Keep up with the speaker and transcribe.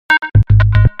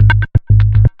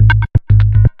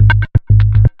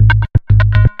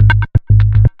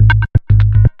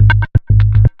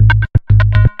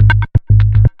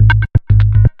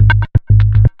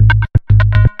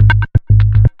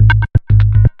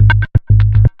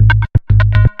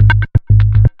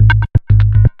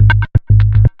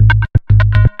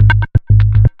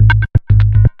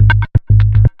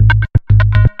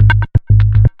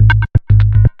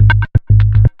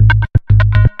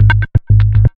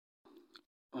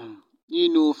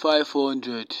nínú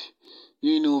 500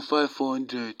 nínú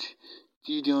 500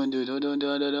 300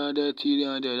 300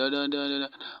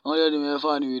 100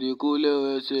 mẹ́fà ni wèrè kó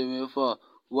lẹ́wọ̀ ẹsẹ̀ mẹ́fà.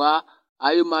 Wá,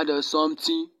 are you mad or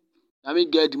something? Na me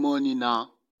get the money now.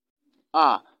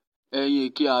 Ẹ̀yin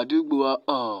èké àdúgbò wa,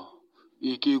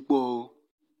 èké pọ̀ o,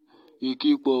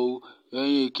 èké pọ̀ o.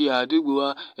 Ẹ̀yin èké àdúgbò wa,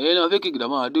 ẹ̀yin náà fẹ́ kí ìgbà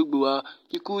máa àdúgbò wa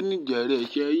kíkú níjẹ̀rẹ̀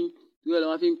ẹ̀ṣẹ̀ yín. Torí ẹ̀ la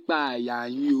máa fi ń pa àyà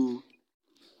yín o.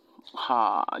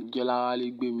 Jọláwálé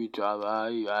gbé mi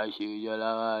travel, àṣírí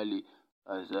Jọláwálé,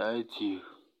 àṣàtì.